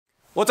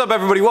What's up,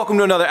 everybody? Welcome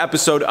to another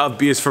episode of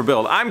B is for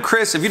Build. I'm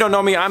Chris. If you don't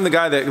know me, I'm the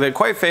guy that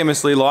quite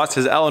famously lost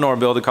his Eleanor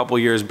build a couple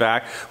years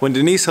back when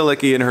Denise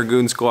Halicki and her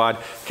goon squad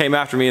came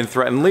after me and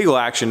threatened legal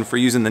action for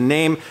using the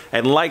name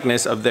and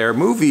likeness of their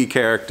movie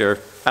character,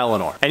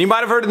 Eleanor. And you might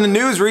have heard in the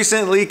news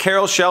recently,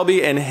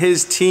 Shelby and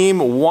his team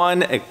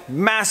won a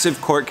massive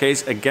court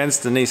case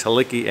against Denise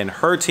Halicki and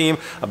her team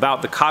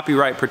about the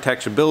copyright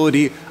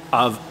protectability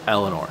of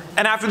Eleanor.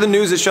 And after the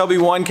news that Shelby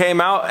won came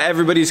out,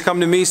 everybody's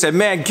come to me, said,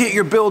 man, get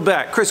your build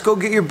back. Chris, go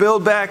get your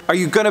build back. Are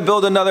you gonna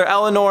build another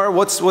Eleanor?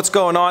 What's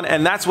going on?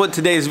 And that's what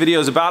today's video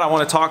is about. I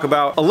wanna talk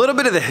about a little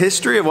bit of the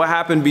history of what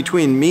happened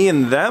between me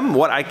and them,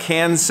 what I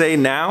can say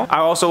now. I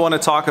also wanna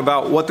talk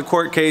about what the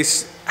court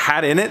case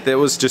had in it that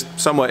was just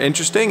somewhat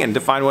interesting and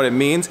define what it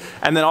means,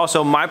 and then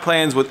also my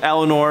plans with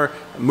Eleanor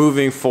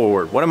moving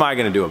forward. What am I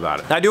gonna do about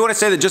it? Now, I do wanna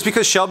say that just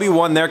because Shelby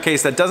won their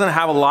case, that doesn't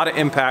have a lot of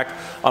impact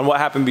on what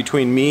happened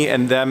between me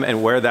and them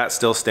and where that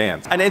still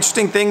stands. An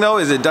interesting thing though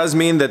is it does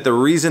mean that the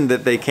reason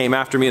that they came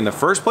after me in the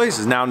first place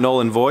is now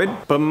null and void,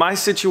 but my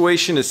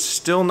situation is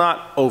still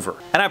not over.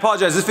 And I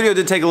apologize, this video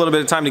did take a little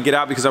bit of time to get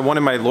out because I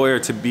wanted my lawyer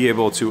to be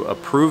able to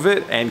approve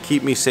it and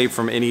keep me safe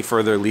from any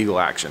further legal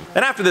action.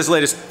 And after this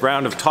latest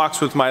round of talks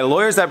with my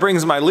lawyers, that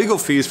brings my legal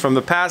fees from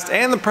the past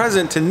and the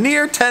present to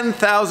near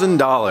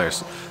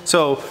 $10,000.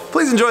 So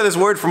please enjoy this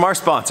word from our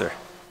sponsor.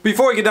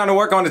 Before we get down to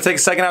work, I want to take a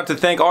second out to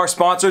thank our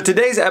sponsor.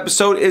 Today's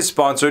episode is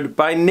sponsored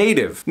by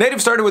Native.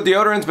 Native started with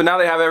deodorants, but now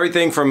they have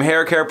everything from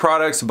hair care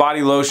products,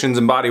 body lotions,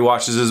 and body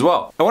washes as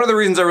well. And one of the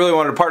reasons I really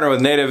wanted to partner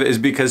with Native is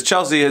because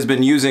Chelsea has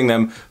been using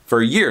them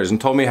for years and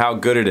told me how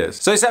good it is.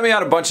 So they sent me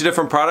out a bunch of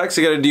different products.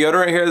 I got a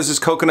deodorant here. This is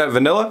coconut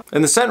vanilla,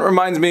 and the scent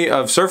reminds me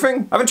of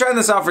surfing. I've been trying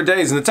this out for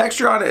days, and the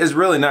texture on it is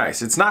really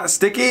nice. It's not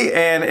sticky,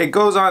 and it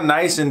goes on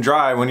nice and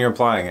dry when you're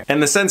applying it.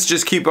 And the scents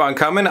just keep on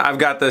coming. I've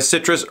got the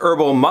citrus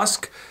herbal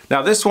musk.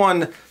 Now this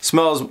one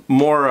smells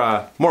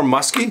more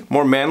musky,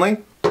 more manly,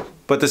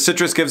 but the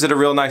citrus gives it a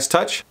real nice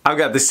touch. I've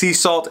got the sea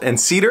salt and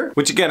cedar,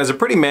 which again is a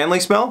pretty manly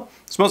smell.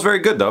 Smells very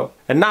good though,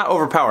 and not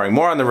overpowering,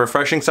 more on the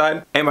refreshing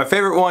side. And my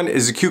favorite one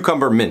is the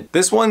cucumber mint.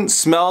 This one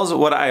smells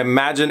what I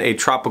imagine a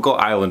tropical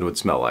island would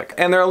smell like.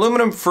 And they're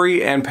aluminum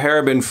free and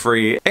paraben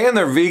free, and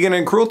they're vegan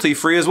and cruelty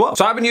free as well.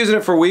 So I've been using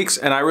it for weeks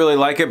and I really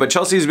like it, but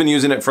Chelsea's been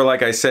using it for,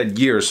 like I said,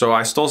 years. So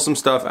I stole some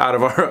stuff out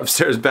of our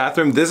upstairs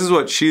bathroom. This is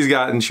what she's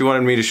got, and she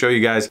wanted me to show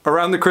you guys.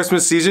 Around the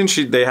Christmas season,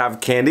 they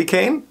have candy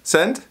cane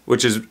scent,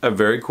 which is a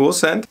very cool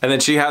scent. And then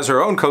she has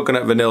her own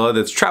coconut vanilla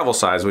that's travel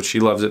size, which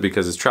she loves it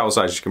because it's travel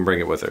size, she can bring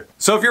it with her.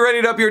 So if you're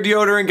ready to up your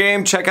deodorant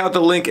game, check out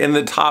the link in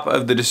the top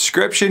of the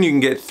description. You can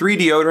get 3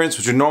 deodorants,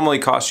 which would normally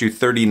cost you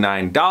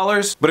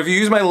 $39. But if you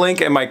use my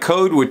link and my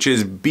code, which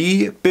is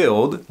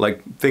BBUILD,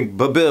 like think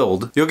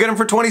BBUILD, you'll get them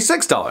for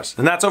 $26.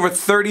 And that's over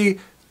 33%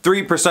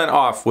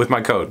 off with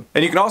my code.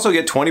 And you can also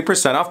get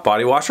 20% off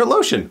body wash or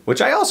lotion,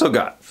 which I also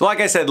got. So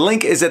like I said,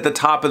 link is at the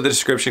top of the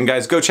description,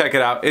 guys. Go check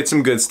it out. It's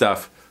some good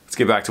stuff. Let's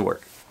get back to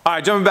work. All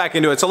right, jumping back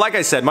into it. So like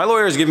I said, my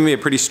lawyer has given me a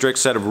pretty strict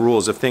set of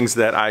rules of things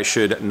that I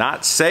should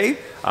not say,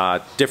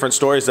 different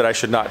stories that I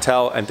should not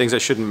tell, and things I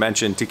shouldn't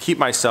mention to keep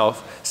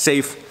myself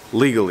safe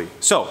legally.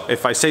 So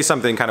if I say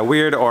something kind of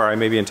weird or I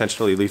maybe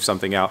intentionally leave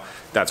something out,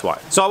 that's why.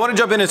 So I want to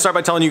jump in and start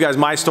by telling you guys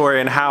my story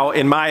and how,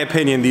 in my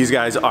opinion, these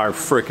guys are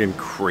freaking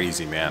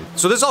crazy, man.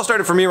 So this all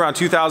started for me around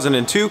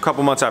 2002, a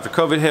couple months after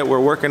COVID hit.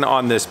 We're working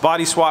on this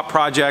body swap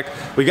project.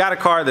 We got a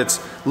car that's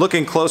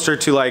looking closer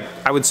to, like,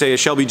 I would say a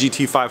Shelby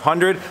GT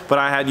 500, but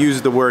I had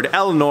used the word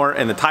Eleanor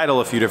in the title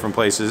a few different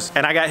places,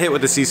 and I got hit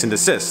with a cease and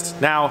desist.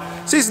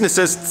 Now, cease and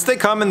desists, they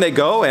come and they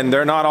go, and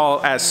they're not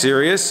all as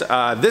serious.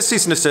 This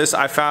cease and desist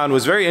I found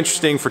was very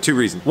interesting for 2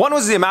 reasons. One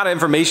was the amount of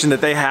information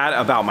that they had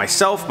about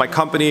myself, my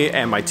company,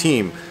 and my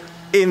team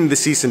in the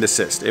cease and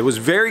desist. It was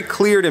very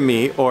clear to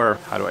me, or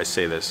how do I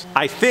say this?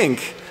 I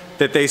think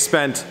that they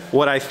spent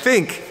what I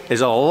think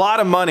is a lot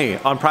of money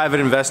on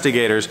private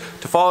investigators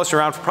to follow us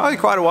around for probably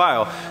quite a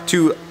while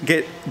to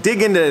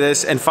dig into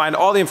this and find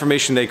all the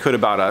information they could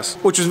about us,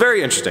 which was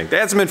very interesting. They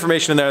had some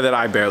information in there that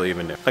I barely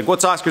even knew. Like,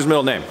 what's Oscar's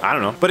middle name? I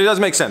don't know, but it does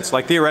make sense.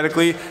 Like,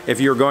 theoretically, if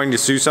you're going to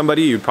sue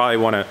somebody, you'd probably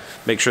want to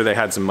make sure they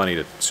had some money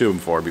to sue them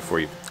for before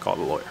you call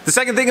the lawyer. The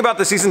second thing about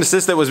the cease and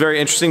desist that was very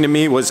interesting to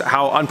me was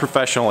how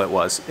unprofessional it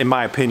was, in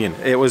my opinion.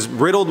 It was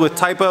riddled with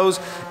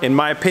typos. In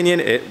my opinion,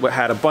 it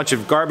had a bunch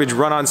of garbage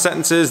run-on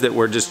sentences that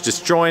were just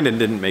disjointed and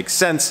didn't make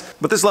sense.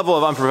 But this level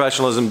of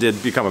unprofessionalism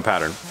did become a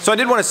pattern. So I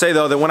did want to say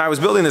though that when I was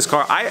building this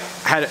car, I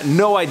had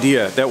no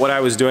idea that what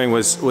I was doing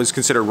was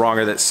considered wrong,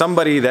 or that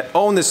somebody that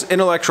owned this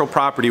intellectual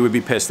property would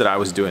be pissed that I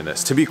was doing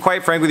this. To be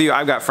quite frank with you,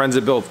 I've got friends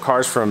that build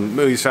cars from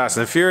movies Fast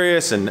and the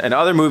Furious and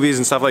other movies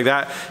and stuff like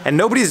that, and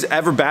nobody's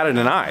ever batted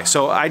an eye.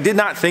 So I did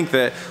not think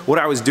that what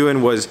I was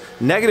doing was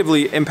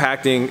negatively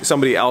impacting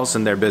somebody else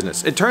in their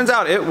business. It turns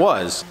out it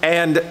was.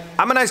 And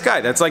I'm a nice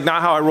guy. That's like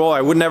not how I roll.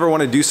 I would never want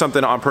to do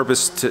something on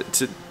purpose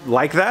to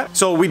like that.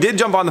 So we did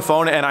jump on the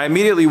phone and I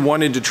immediately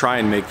wanted to try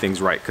and make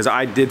things right because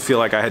I did feel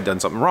like I had done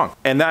something wrong.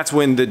 And that's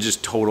when the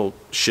just total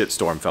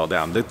shitstorm fell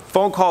down. The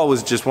phone call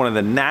was just one of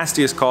the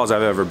nastiest calls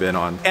I've ever been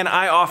on. And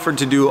I offered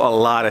to do a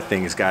lot of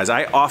things, guys.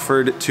 I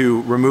offered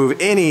to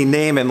remove any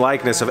name and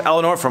likeness of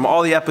Eleanor from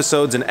all the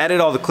episodes and edit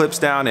all the clips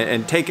down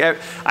and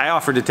I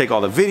offered to take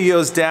all the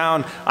videos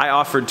down. I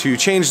offered to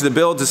change the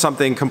build to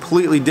something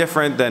completely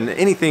different than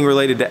anything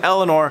related to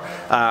Eleanor.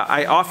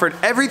 I offered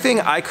everything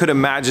I could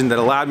imagine that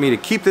allowed me to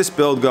keep this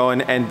build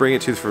going and bring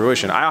it to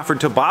fruition. I offered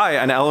to buy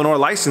an Eleanor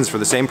license for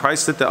the same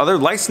price that the other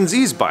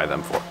licensees buy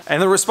them for.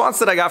 And the response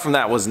that I got from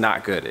that was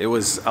not good. It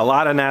was a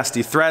lot of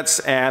nasty threats,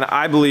 and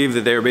I believe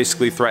that they were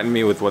basically threatening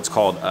me with what's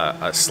called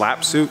a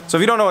slap suit. So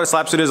if you don't know what a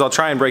slap suit is, I'll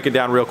try and break it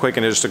down real quick,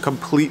 and it's just a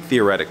complete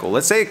theoretical.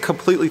 Let's say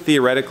completely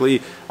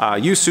theoretically,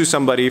 you sue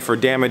somebody for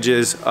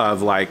damages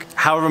of like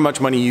however much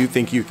money you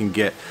think you can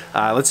get.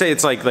 Let's say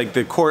it's like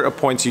the court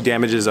appoints you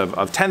damages of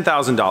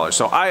 $10,000.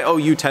 So I owe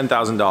you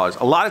 $10,000.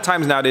 A lot of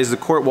times nowadays, the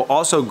court will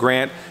also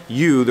grant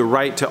you the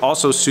right to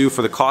also sue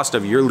for the cost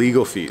of your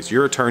legal fees,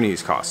 your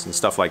attorney's costs and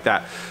stuff like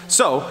that.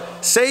 So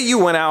say you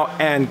went out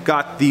and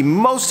got the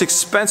most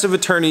expensive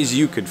attorneys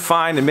you could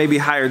find and maybe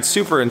hired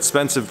super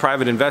expensive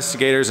private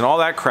investigators and all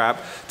that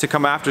crap to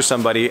come after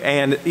somebody.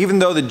 And even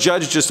though the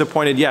judge just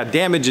appointed,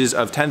 damages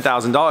of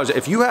 $10,000,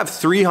 if you have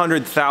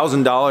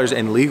 $300,000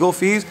 in legal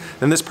fees,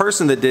 then this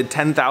person that did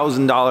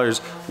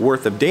 $10,000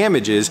 worth of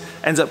damages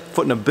ends up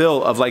footing a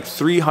bill of like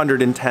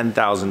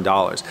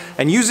 $310,000.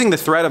 And using the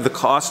threat of the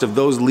cost of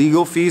those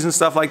legal fees and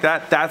stuff like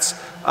that, that's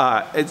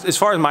as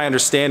far as my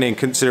understanding,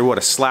 consider what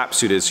a slap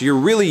suit is. So you're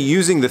really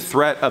using the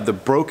threat of the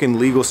broken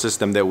legal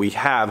system that we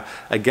have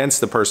against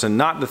the person,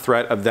 not the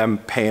threat of them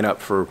paying up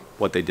for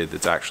what they did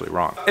that's actually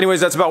wrong.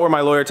 Anyways, that's about where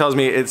my lawyer tells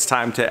me it's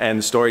time to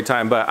end story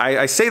time. But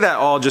I say that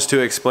all just to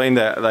explain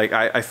that like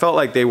I felt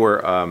like they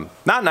were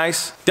not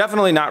nice,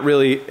 definitely not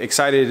really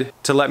excited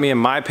to let me, in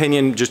my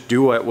opinion, just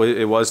do what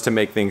it was to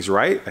make things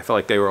right. I felt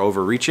like they were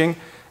overreaching.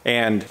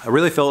 And I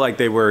really felt like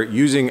they were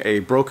using a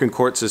broken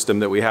court system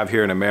that we have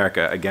here in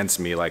America against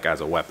me, like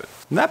as a weapon.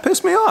 And that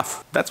pissed me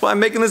off. That's why I'm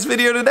making this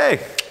video today.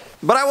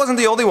 But I wasn't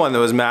the only one that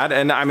was mad,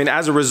 and I mean,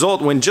 as a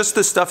result, when just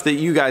the stuff that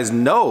you guys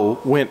know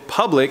went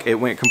public, it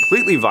went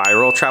completely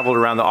viral, traveled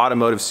around the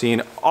automotive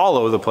scene all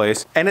over the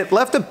place, and it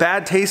left a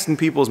bad taste in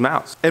people's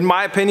mouths. In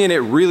my opinion, it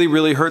really,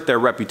 really hurt their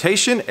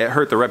reputation. It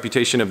hurt the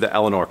reputation of the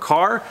Eleanor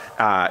car.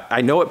 I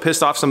know it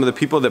pissed off some of the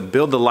people that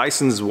build the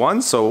licensed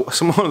ones, so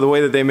some of the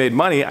way that they made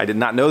money, I did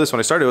not know this when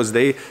I started, was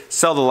they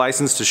sell the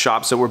license to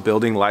shops that were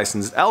building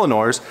licensed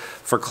Eleanors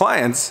for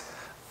clients.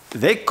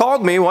 They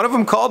called me, one of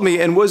them called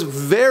me and was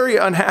very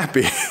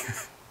unhappy.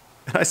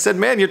 And I said,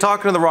 man, you're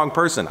talking to the wrong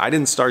person. I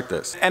didn't start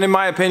this. And in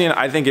my opinion,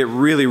 I think it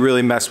really,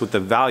 really messed with the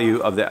value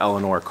of the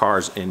Eleanor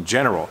cars in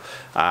general.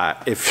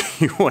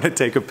 If you want to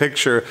take a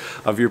picture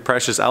of your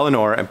precious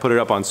Eleanor and put it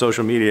up on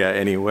social media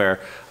anywhere,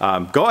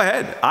 go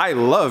ahead. I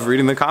love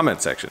reading the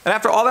comment section. And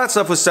after all that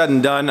stuff was said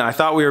and done, I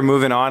thought we were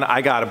moving on.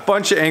 I got a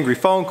bunch of angry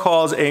phone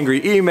calls, angry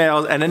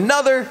emails, and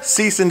another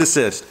cease and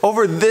desist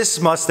over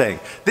this Mustang.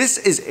 This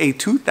is a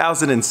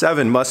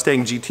 2007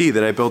 Mustang GT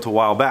that I built a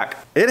while back.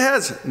 It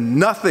has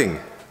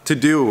nothing to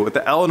do with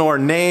the Eleanor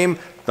name,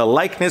 the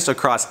likeness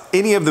across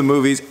any of the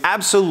movies,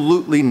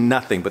 absolutely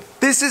nothing. But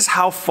this is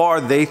how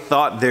far they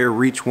thought their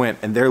reach went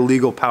and their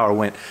legal power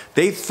went.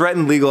 They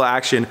threatened legal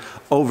action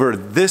over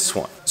this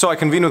one. So I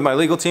convened with my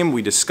legal team,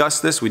 we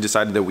discussed this, we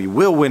decided that we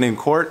will win in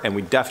court, and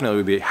we definitely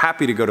would be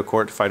happy to go to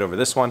court to fight over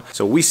this one.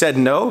 So we said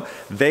no.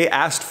 They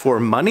asked for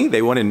money.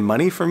 They wanted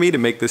money for me to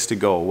make this to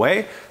go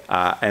away.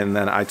 And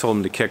then I told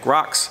them to kick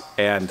rocks,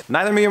 and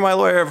neither me or my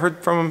lawyer have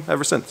heard from them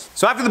ever since.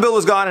 So after the bill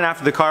was gone and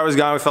after the car was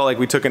gone, we felt like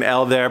we took an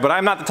L there, but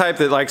I'm not the type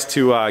that likes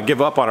to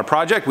give up on a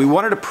project. We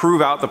wanted to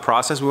prove out the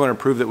process. We wanted to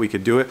prove that we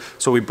could do it.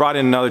 So we brought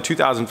in another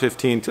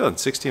 2016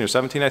 or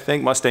 17, I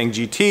think, Mustang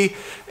GT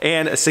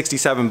and a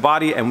 67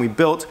 body, and we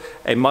built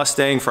a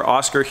Mustang for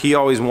Oscar. He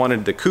always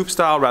wanted the coupe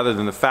style rather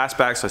than the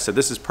fastback, so I said,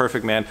 this is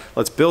perfect, man.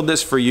 Let's build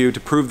this for you to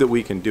prove that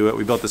we can do it.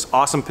 We built this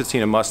awesome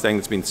patina Mustang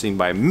that's been seen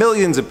by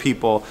millions of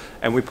people,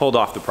 and we pulled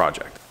off the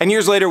project. And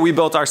years later, we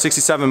built our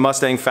 67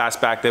 Mustang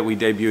Fastback that we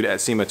debuted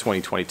at SEMA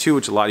 2022,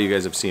 which a lot of you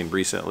guys have seen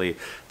recently,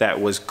 that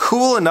was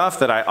cool enough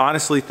that I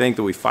honestly think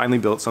that we finally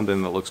built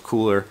something that looks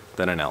cooler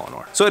than an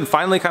Eleanor. So it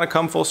finally kind of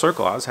come full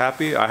circle. I was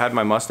happy I had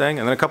my Mustang,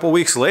 and then a couple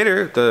weeks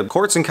later, the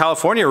courts in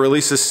California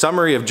released this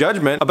summary of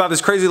judgment about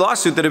this crazy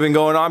lawsuit that had been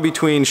going on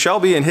between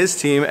Shelby and his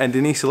team and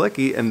Denise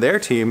Halicki and their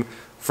team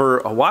for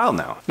a while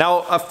now.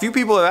 Now, a few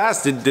people have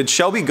asked, did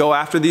Shelby go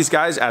after these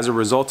guys as a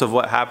result of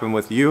what happened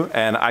with you?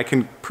 And I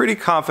can pretty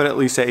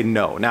confidently say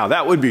no. Now,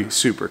 that would be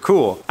super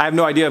cool. I have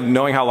no idea of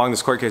knowing how long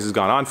this court case has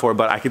gone on for,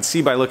 but I could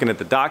see by looking at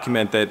the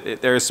document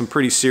that there is some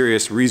pretty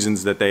serious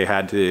reasons that they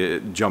had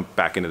to jump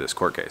back into this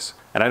court case.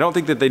 And I don't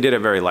think that they did it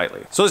very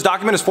lightly. So this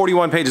document is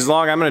 41 pages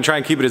long. I'm gonna try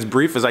and keep it as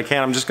brief as I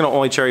can. I'm just gonna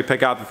only cherry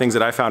pick out the things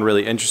that I found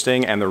really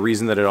interesting and the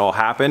reason that it all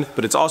happened,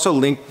 but it's also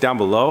linked down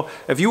below.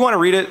 If you wanna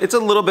read it, it's a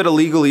little bit of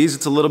legalese,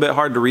 it's a little bit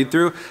hard to read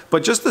through,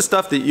 but just the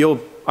stuff that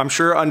you'll I'm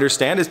sure,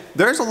 understand is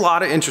there's a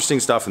lot of interesting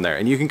stuff in there,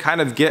 and you can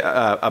kind of get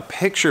a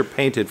picture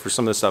painted for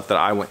some of the stuff that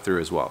I went through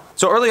as well.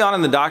 So early on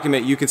in the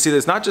document, you can see that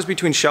it's not just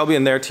between Shelby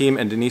and their team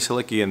and Denise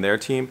Halicki and their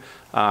team.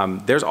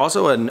 There's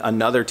also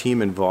another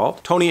team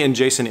involved. Tony and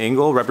Jason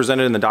Engel,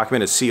 represented in the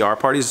document as CR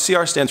parties.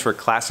 CR stands for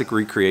Classic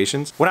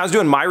Recreations. When I was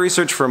doing my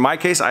research for my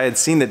case, I had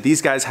seen that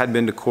these guys had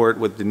been to court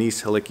with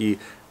Denise Halicki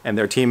and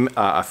their team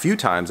a few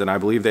times, and I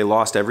believe they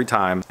lost every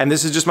time. And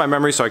this is just my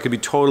memory, so I could be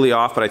totally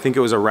off, but I think it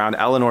was around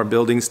Eleanor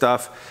building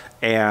stuff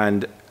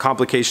and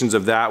complications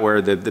of that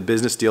where the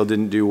business deal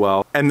didn't do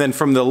well. And then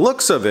from the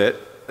looks of it,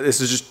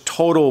 this is just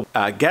total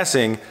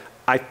guessing,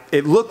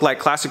 it looked like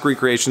Classic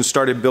Recreations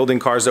started building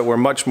cars that were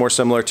much more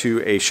similar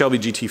to a Shelby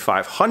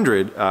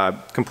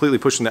GT500, completely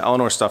pushing the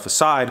Eleanor stuff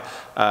aside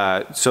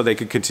so they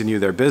could continue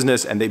their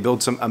business, and they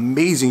build some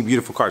amazing,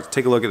 beautiful cars.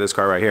 Take a look at this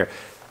car right here.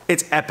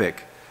 It's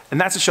epic. And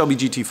that's a Shelby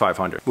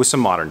GT500 with some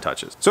modern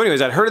touches. So anyways,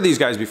 I'd heard of these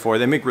guys before.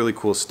 They make really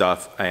cool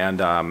stuff,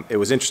 and it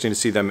was interesting to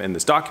see them in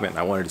this document, and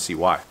I wanted to see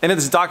why. And in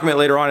this document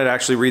later on, it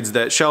actually reads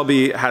that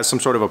Shelby has some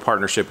sort of a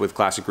partnership with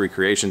Classic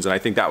Recreations, and I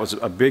think that was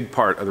a big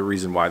part of the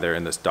reason why they're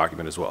in this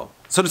document as well.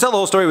 So to tell the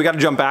whole story, we got to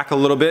jump back a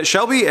little bit.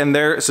 Shelby and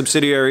their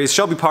subsidiaries,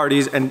 Shelby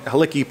Parties and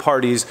Halicki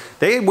Parties,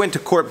 they went to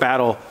court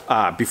battle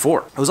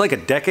before. It was like a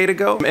decade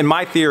ago. And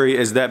my theory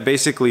is that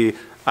basically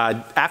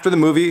after the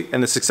movie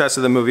and the success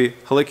of the movie,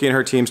 Halicki and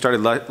her team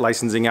started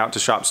licensing out to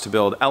shops to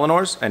build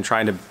Eleanors and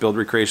trying to build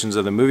recreations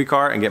of the movie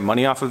car and get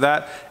money off of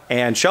that.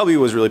 And Shelby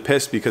was really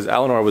pissed because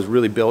Eleanor was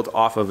really built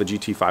off of a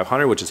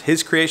GT500, which is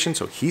his creation,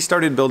 so he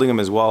started building them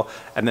as well.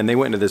 And then they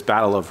went into this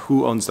battle of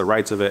who owns the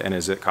rights of it and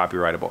is it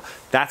copyrightable.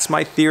 That's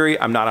my theory.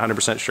 I'm not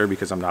 100% sure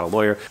because I'm not a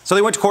lawyer. So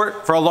they went to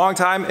court for a long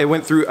time. It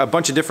went through a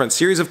bunch of different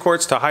series of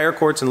courts to higher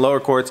courts and lower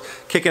courts,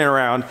 kicking it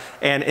around.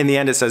 And in the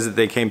end, it says that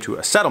they came to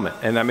a settlement.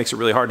 And that makes it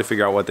really hard to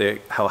figure out what the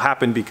hell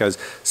happened because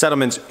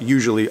settlements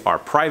usually are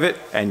private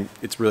and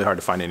it's really hard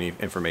to find any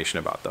information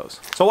about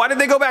those. So why did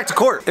they go back to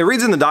court? It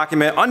reads in the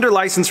document, under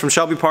license from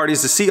Shelby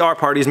Parties, the CR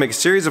Parties make a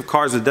series of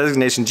cars with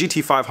designation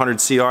GT500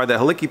 CR that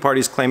Halicki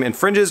Parties claim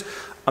infringes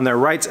on their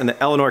rights and the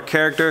Eleanor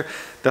character.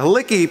 The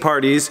Halicki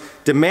Parties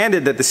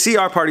demanded that the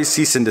CR Parties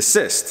cease and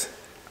desist.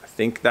 I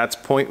think that's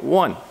point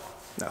one.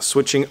 Now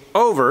switching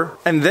over,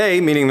 and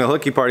they, meaning the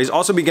Halicki Parties,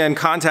 also began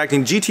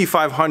contacting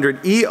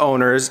GT500E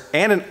owners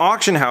and an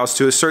auction house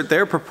to assert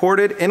their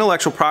purported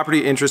intellectual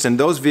property interest in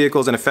those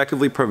vehicles and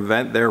effectively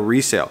prevent their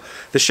resale.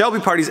 The Shelby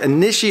Parties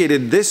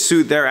initiated this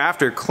suit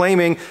thereafter,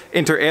 claiming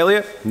inter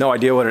alia, no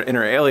idea what an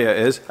inter alia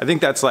is, I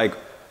think that's like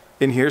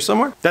in here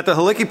somewhere, that the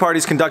Halicki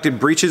Parties conducted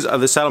breaches of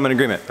the settlement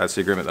agreement. That's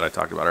the agreement that I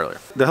talked about earlier.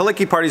 The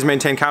Halicki Parties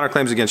maintain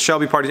counterclaims against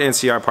Shelby Parties and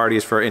CR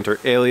Parties for inter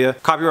alia,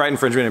 copyright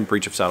infringement, and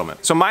breach of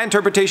settlement. So my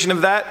interpretation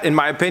of that, in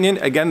my opinion,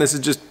 again, this is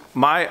just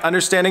my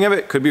understanding of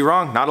it, could be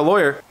wrong, not a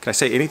lawyer. Can I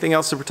say anything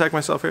else to protect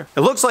myself here?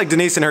 It looks like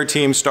Denise and her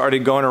team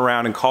started going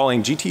around and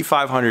calling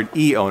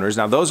GT500E owners.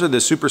 Now those are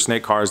the Super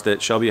Snake cars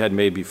that Shelby had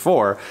made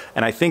before,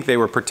 and I think they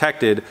were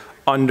protected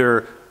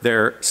under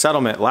their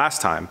settlement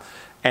last time.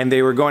 And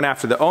they were going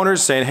after the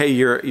owners saying, hey,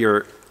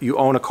 you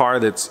own a car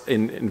that's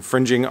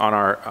infringing on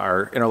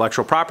our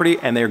intellectual property,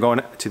 and they're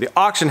going to the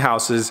auction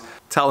houses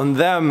telling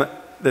them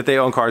that they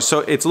own cars. So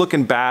it's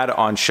looking bad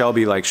on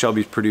Shelby, like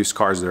Shelby's produced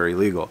cars that are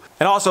illegal.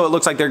 And also it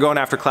looks like they're going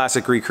after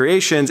Classic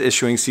Recreations,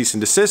 issuing cease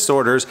and desist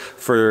orders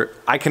for,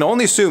 I can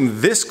only assume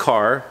this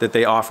car that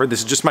they offered, this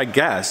is just my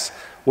guess,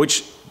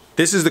 which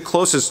this is the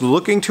closest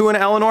looking to an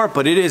Eleanor,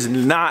 but it is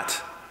not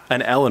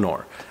an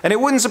Eleanor. And it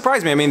wouldn't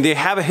surprise me. I mean, they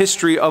have a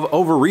history of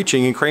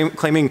overreaching and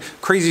claiming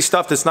crazy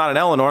stuff that's not an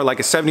Eleanor, like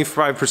a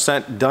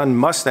 75% done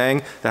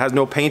Mustang that has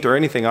no paint or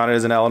anything on it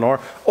as an Eleanor,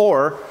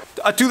 or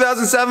a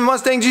 2007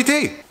 Mustang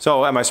GT.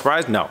 So am I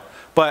surprised? No.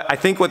 But I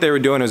think what they were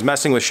doing was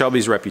messing with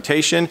Shelby's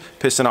reputation,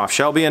 pissing off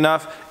Shelby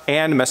enough,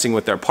 and messing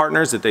with their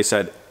partners that they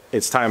said,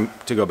 it's time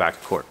to go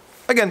back to court.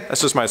 Again,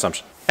 that's just my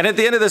assumption. And at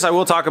the end of this, I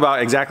will talk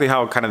about exactly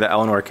how kind of the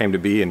Eleanor came to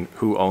be and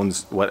who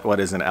owns what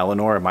is an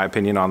Eleanor, in my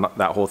opinion on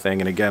that whole thing.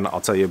 And again,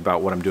 I'll tell you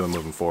about what I'm doing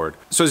moving forward.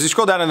 So as you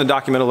scroll down in the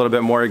document a little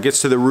bit more, it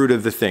gets to the root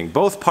of the thing.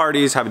 Both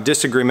parties have a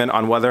disagreement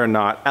on whether or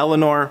not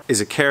Eleanor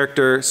is a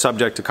character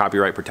subject to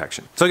copyright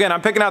protection. So again,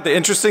 I'm picking out the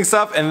interesting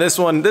stuff, and this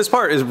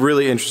part is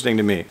really interesting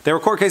to me. There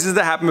were court cases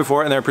that happened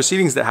before, and there were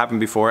proceedings that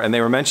happened before, and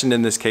they were mentioned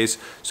in this case,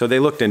 so they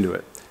looked into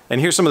it. And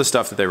here's some of the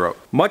stuff that they wrote.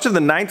 Much of the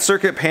Ninth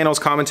Circuit panel's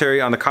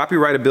commentary on the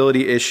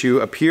copyrightability issue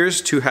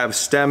appears to have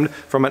stemmed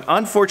from an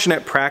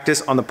unfortunate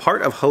practice on the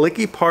part of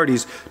Halicki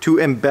Parties to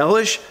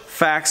embellish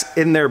facts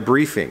in their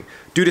briefing.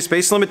 Due to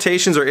space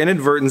limitations or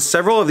inadvertence,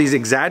 several of these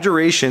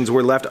exaggerations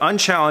were left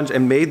unchallenged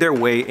and made their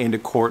way into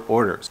court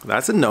orders.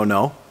 That's a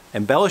no-no.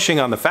 Embellishing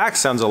on the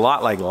facts sounds a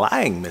lot like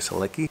lying, Miss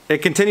Halicki.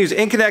 It continues,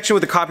 in connection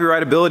with the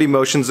copyrightability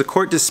motions, the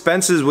court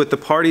dispenses with the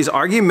parties'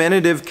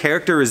 argumentative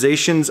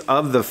characterizations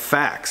of the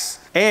facts.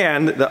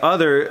 and the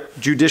other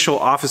judicial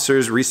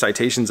officers'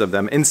 recitations of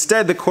them.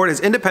 Instead, the court has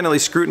independently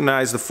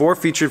scrutinized the 4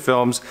 featured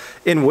films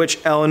in which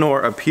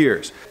Eleanor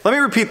appears. Let me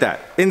repeat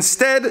that.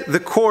 Instead, the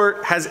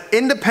court has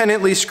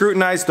independently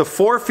scrutinized the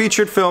 4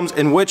 featured films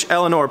in which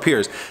Eleanor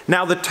appears.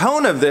 Now, the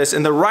tone of this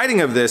and the writing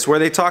of this, where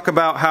they talk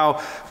about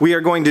how we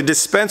are going to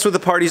dispense with the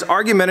parties'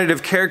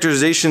 argumentative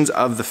characterizations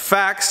of the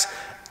facts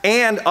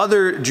and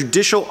other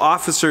judicial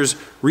officers'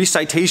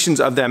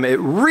 recitations of them, it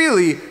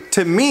really,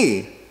 to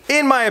me,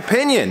 in my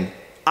opinion,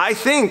 I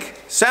think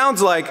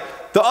sounds like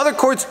the other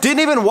courts didn't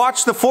even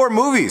watch the 4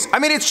 movies. I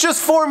mean, it's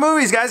just 4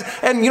 movies, guys.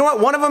 And you know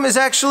what? One of them is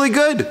actually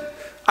good.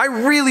 I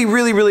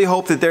really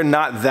hope that they're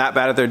not that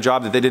bad at their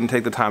job, that they didn't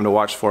take the time to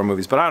watch 4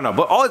 movies. But I don't know.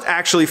 But all it's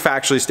actually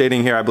factually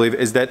stating here, I believe,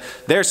 is that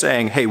they're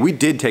saying, hey, we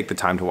did take the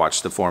time to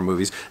watch the 4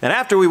 movies. And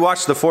after we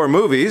watched the 4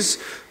 movies,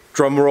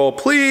 drum roll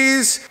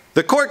please,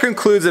 the court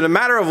concludes in a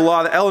matter of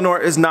law that Eleanor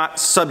is not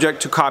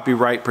subject to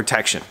copyright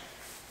protection.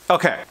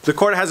 Okay, the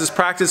court has this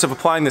practice of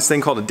applying this thing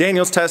called a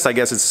Daniels test. I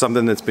guess it's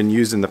something that's been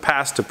used in the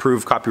past to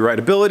prove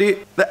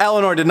copyrightability. The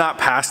Eleanor did not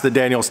pass the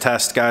Daniels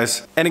test,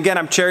 guys. And again,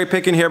 I'm cherry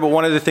picking here, but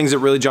one of the things that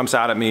really jumps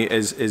out at me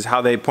is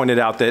how they pointed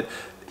out that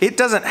it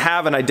doesn't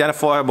have an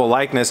identifiable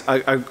likeness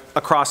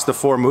across the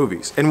 4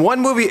 movies. In one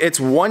movie, it's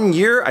 1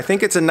 year. I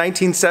think it's in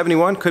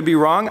 1971, could be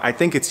wrong. I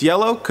think it's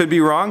yellow, could be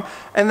wrong.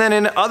 And then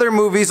in other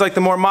movies, like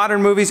the more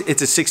modern movies,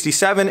 it's a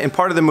 67. In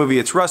part of the movie,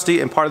 it's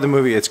rusty. In part of the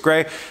movie, it's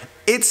gray.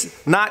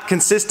 It's not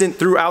consistent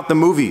throughout the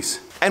movies.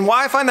 And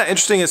why I find that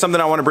interesting is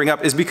something I want to bring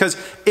up is because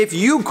if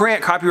you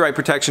grant copyright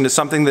protection to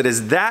something that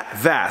is that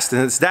vast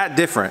and it's that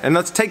different, and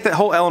let's take that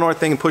whole Eleanor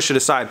thing and push it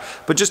aside,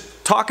 but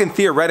just talking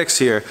theoretics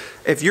here,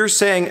 if you're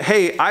saying,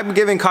 hey, I'm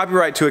giving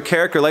copyright to a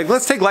character, like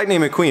let's take Lightning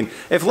McQueen.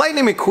 If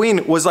Lightning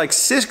McQueen was like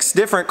 6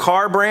 different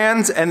car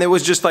brands and it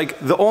was just like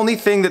the only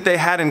thing that they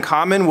had in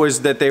common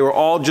was that they were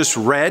all just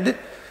red,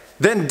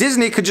 then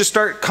Disney could just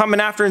start coming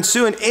after and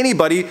suing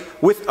anybody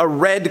with a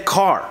red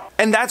car.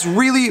 And that's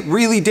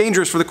really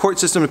dangerous for the court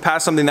system to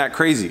pass something that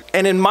crazy.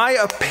 And in my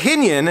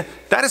opinion,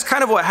 that is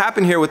kind of what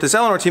happened here with this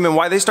Eleanor team and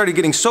why they started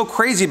getting so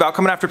crazy about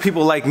coming after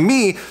people like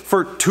me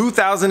for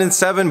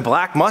 2007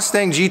 black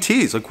Mustang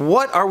GTs. Like,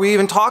 what are we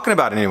even talking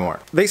about anymore?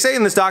 They say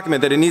in this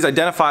document that it needs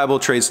identifiable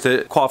traits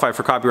to qualify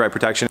for copyright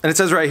protection. And it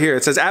says right here,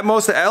 it says, at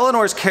most, the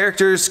Eleanor's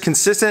characters'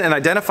 consistent and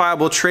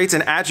identifiable traits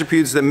and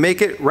attributes that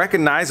make it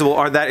recognizable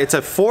are that it's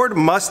a Ford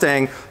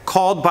Mustang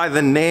called by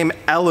the name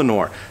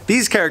Eleanor.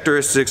 These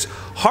characteristics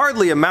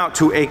hardly amount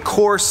to a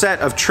core set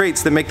of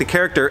traits that make the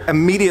character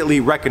immediately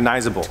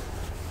recognizable.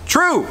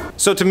 True!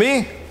 So to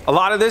me, a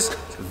lot of this is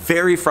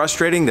very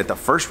frustrating that the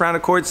first round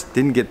of courts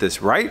didn't get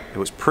this right. It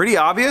was pretty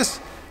obvious,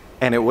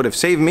 and it would have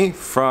saved me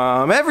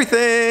from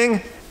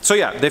everything. So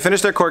yeah, they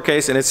finished their court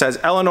case, and it says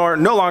Eleanor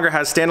no longer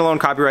has standalone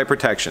copyright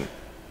protection.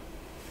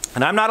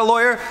 And I'm not a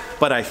lawyer,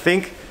 but I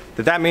think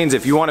that means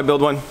if you want to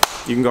build one,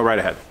 you can go right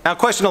ahead. Now, a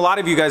question a lot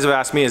of you guys have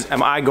asked me is,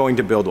 am I going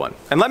to build one?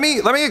 And let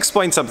me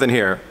explain something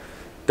here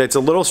that's a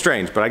little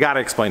strange, but I gotta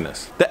explain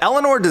this. The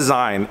Eleanor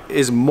design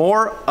is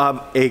more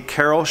of a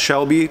Carroll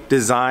Shelby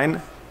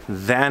design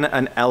than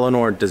an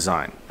Eleanor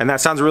design. And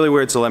that sounds really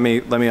weird, so let me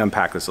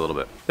unpack this a little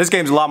bit. This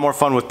game's a lot more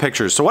fun with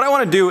pictures. So what I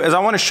wanna do is I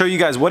wanna show you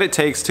guys what it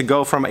takes to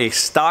go from a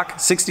stock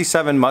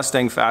 67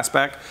 Mustang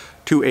Fastback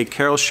to a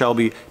Carroll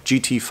Shelby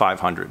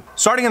GT500.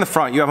 Starting in the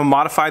front, you have a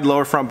modified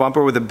lower front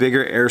bumper with a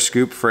bigger air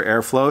scoop for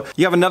airflow.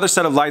 You have another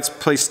set of lights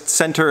placed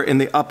center in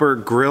the upper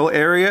grille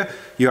area.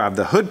 You have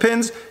the hood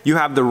pins. You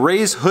have the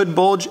raised hood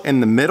bulge in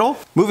the middle.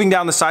 Moving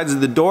down the sides of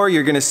the door,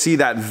 you're gonna see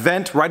that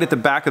vent right at the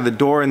back of the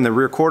door in the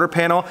rear quarter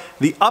panel.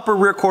 The upper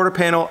rear quarter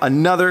panel,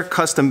 another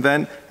custom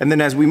vent. And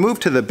then as we move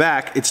to the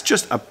back, it's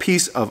just a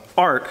piece of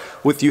art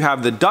with you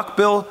have the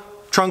duckbill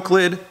trunk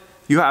lid,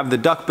 you have the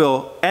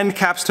duckbill end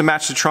caps to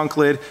match the trunk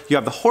lid. You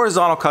have the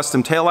horizontal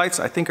custom taillights,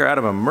 I think are out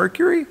of a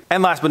Mercury.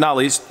 And last but not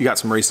least, you got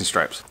some racing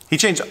stripes. He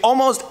changed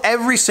almost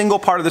every single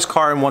part of this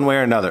car in one way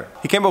or another.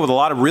 He came up with a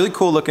lot of really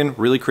cool looking,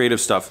 really creative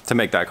stuff to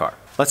make that car.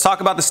 Let's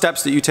talk about the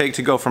steps that you take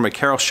to go from a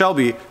Carroll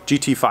Shelby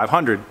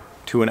GT500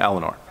 to an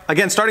Eleanor.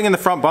 Again, starting in the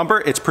front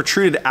bumper, it's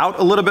protruded out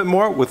a little bit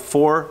more with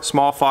 4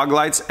 small fog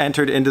lights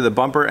entered into the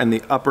bumper and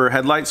the upper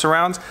headlight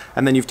surrounds.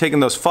 And then you've taken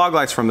those fog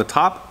lights from the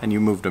top and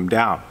you moved them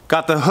down.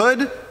 Got the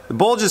hood. The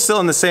bulge is still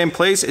in the same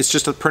place, it's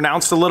just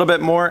pronounced a little bit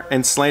more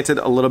and slanted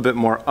a little bit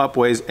more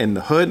upways in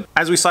the hood.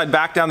 As we slide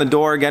back down the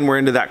door, again, we're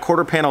into that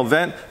quarter panel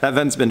vent. That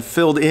vent's been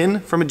filled in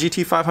from a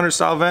GT500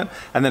 style vent.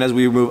 And then as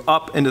we move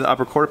up into the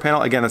upper quarter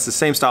panel, again, it's the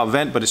same style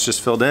vent, but it's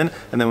just filled in.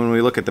 And then when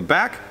we look at the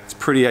back, it's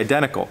pretty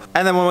identical.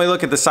 And then when we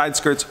look at the side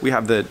skirts, we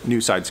have the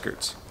new side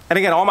skirts. And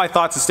again, all my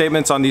thoughts and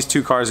statements on these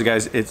two cars,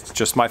 guys, it's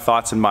just my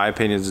thoughts and my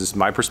opinions, this is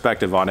my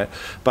perspective on it.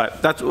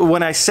 But that's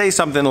when I say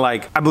something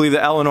like, I believe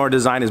the Eleanor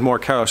design is more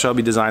Carroll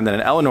Shelby design than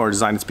an Eleanor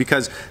design, it's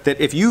because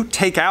that if you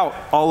take out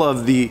all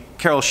of the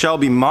Carroll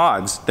Shelby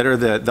mods that are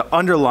the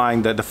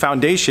underlying, the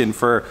foundation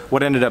for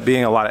what ended up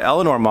being a lot of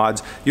Eleanor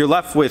mods, you're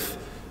left with,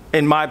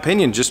 in my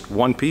opinion, just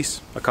one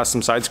piece, a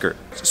custom side skirt.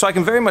 So I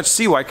can very much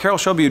see why Carroll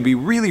Shelby would be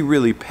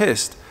really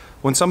pissed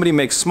when somebody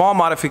makes small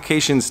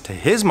modifications to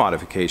his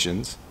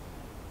modifications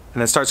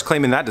and then starts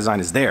claiming that design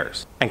is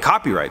theirs and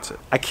copyrights it.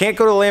 I can't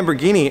go to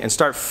Lamborghini and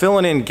start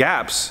filling in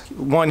gaps,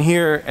 one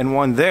here and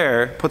one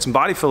there, put some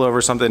body fill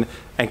over something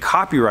and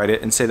copyright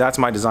it and say that's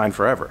my design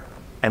forever.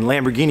 And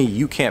Lamborghini,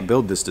 you can't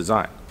build this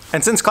design.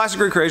 And since Classic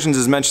Recreations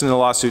is mentioned in the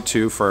lawsuit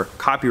too for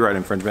copyright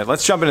infringement,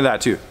 let's jump into that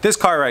too. This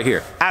car right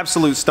here,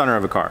 absolute stunner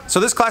of a car. So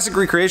this Classic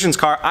Recreations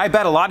car, I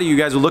bet a lot of you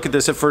guys will look at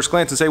this at first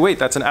glance and say, wait,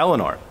 that's an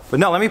Eleanor.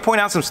 But no, let me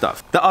point out some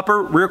stuff. The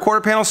upper rear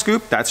quarter panel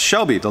scoop, that's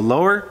Shelby. The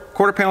lower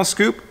quarter panel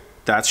scoop,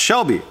 that's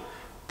Shelby.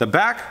 The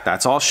back,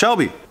 that's all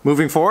Shelby.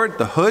 Moving forward,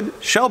 the hood,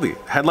 Shelby.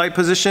 Headlight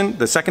position,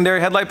 the secondary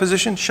headlight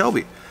position,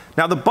 Shelby.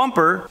 Now the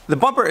bumper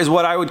is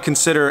what I would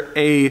consider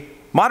a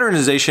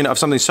modernization of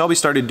something Shelby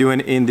started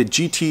doing in the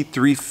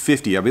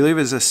GT350, I believe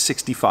it was a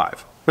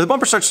 65. Where the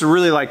bumper starts to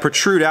really like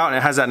protrude out and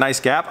it has that nice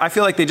gap. I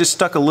feel like they just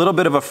stuck a little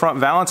bit of a front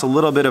valance, a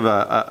little bit of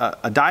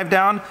a dive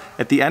down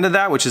at the end of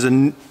that, which is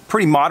a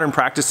pretty modern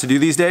practice to do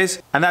these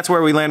days. And that's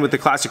where we land with the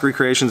Classic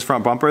Recreations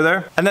front bumper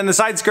there. And then the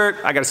side skirt,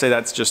 I gotta say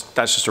that's just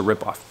a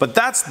ripoff. But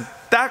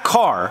that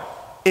car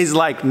is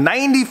like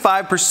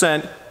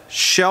 95%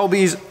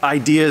 Shelby's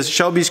ideas,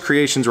 Shelby's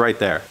creations right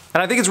there.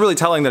 And I think it's really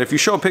telling that if you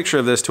show a picture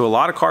of this to a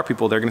lot of car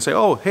people, they're gonna say,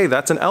 oh, hey,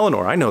 that's an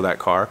Eleanor, I know that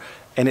car.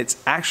 And it's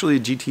actually a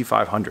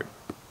GT500.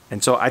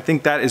 And so I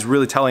think that is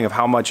really telling of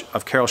how much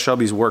of Carroll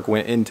Shelby's work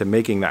went into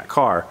making that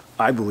car.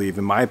 I believe,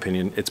 in my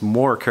opinion, it's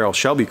more Carroll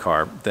Shelby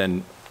car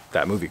than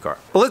that movie car.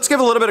 Well, let's give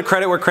a little bit of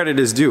credit where credit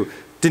is due.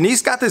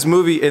 Denise got this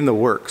movie in the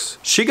works.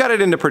 She got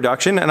it into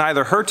production and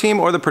either her team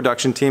or the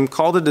production team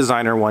called a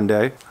designer one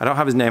day. I don't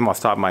have his name off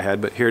the top of my head,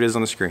 but here it is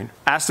on the screen.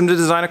 Asked him to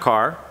design a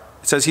car.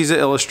 It says he's an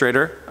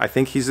illustrator. I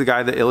think he's the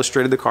guy that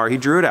illustrated the car. He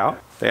drew it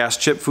out. They asked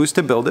Chip Foose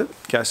to build it.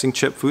 Guessing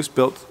Chip Foose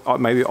built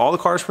maybe all the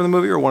cars for the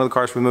movie or one of the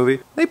cars for the movie.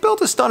 They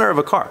built a stunner of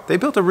a car. They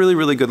built a really,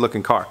 really good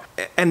looking car.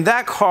 And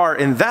that car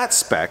in that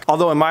spec,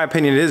 although in my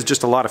opinion it is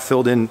just a lot of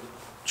filled in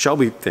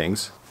Shelby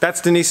things, that's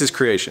Denise's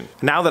creation.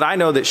 Now that I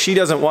know that she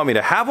doesn't want me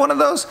to have one of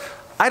those,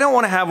 I don't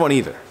want to have one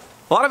either.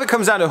 A lot of it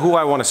comes down to who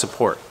I want to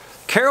support.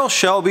 Carroll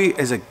Shelby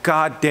is a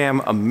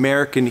goddamn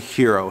American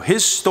hero.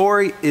 His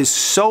story is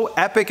so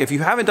epic. If you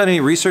haven't done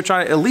any research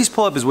on it, at least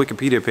pull up his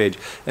Wikipedia page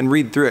and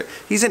read through it.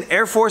 He's an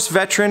Air Force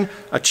veteran,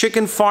 a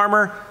chicken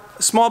farmer,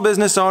 a small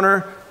business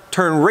owner,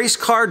 turned race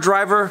car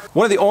driver,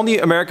 one of the only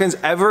Americans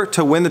ever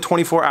to win the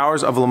 24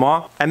 Hours of Le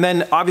Mans. And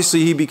then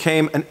obviously he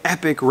became an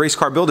epic race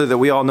car builder that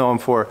we all know him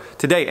for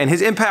today. And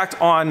his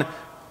impact on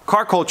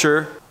car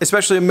culture,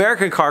 especially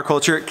American car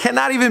culture,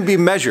 cannot even be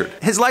measured.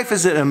 His life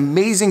is an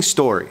amazing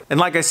story. And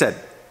like I said,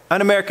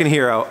 an American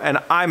hero, and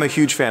I'm a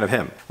huge fan of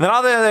him. And then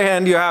on the other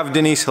hand, you have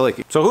Denise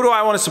Halicki. So who do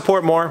I want to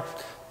support more?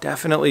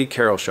 Definitely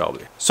Carroll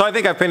Shelby. So I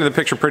think I've painted the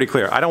picture pretty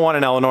clear. I don't want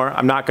an Eleanor.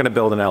 I'm not gonna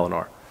build an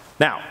Eleanor.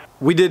 Now,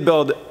 we did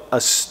build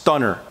a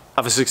stunner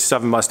of a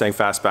 67 Mustang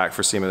Fastback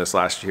for SEMA this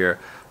last year,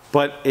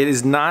 but it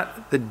is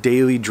not the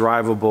daily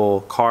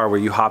drivable car where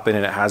you hop in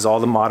and it has all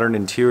the modern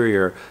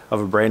interior of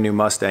a brand new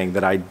Mustang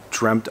that I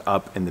dreamt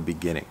up in the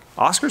beginning.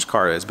 Oscar's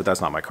car is, but that's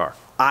not my car.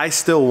 I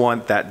still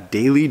want that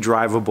daily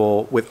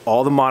drivable with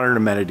all the modern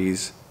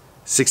amenities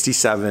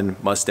 67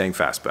 Mustang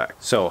Fastback.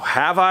 So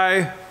have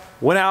I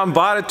went out and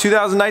bought a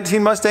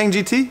 2019 Mustang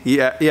GT?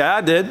 Yeah,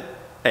 I did.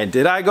 And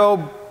did I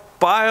go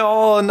buy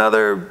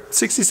another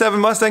 67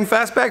 Mustang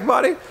Fastback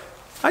body?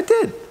 I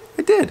did.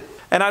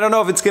 And I don't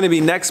know if it's gonna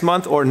be next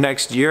month or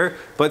next year,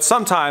 but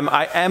sometime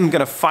I am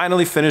gonna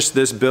finally finish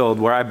this build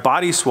where I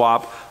body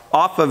swap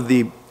off of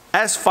the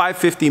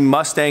S550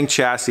 Mustang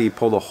chassis,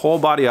 pull the whole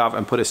body off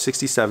and put a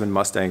 67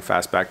 Mustang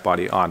Fastback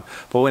body on.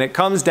 But when it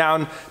comes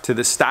down to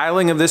the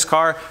styling of this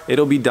car,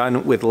 it'll be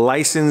done with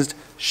licensed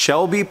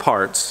Shelby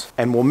parts,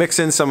 and we'll mix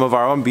in some of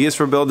our own B is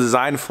for Build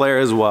design flair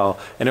as well,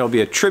 and it'll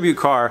be a tribute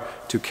car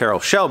to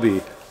Carroll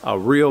Shelby, a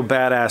real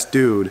badass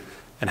dude,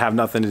 and have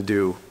nothing to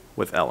do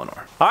with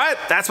Eleanor. All right,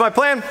 that's my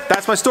plan.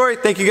 That's my story.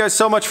 Thank you guys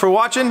so much for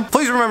watching.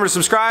 Please remember to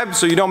subscribe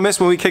so you don't miss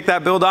when we kick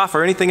that build off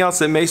or anything else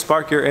that may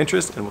spark your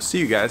interest, and we'll see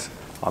you guys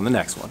on the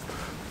next one.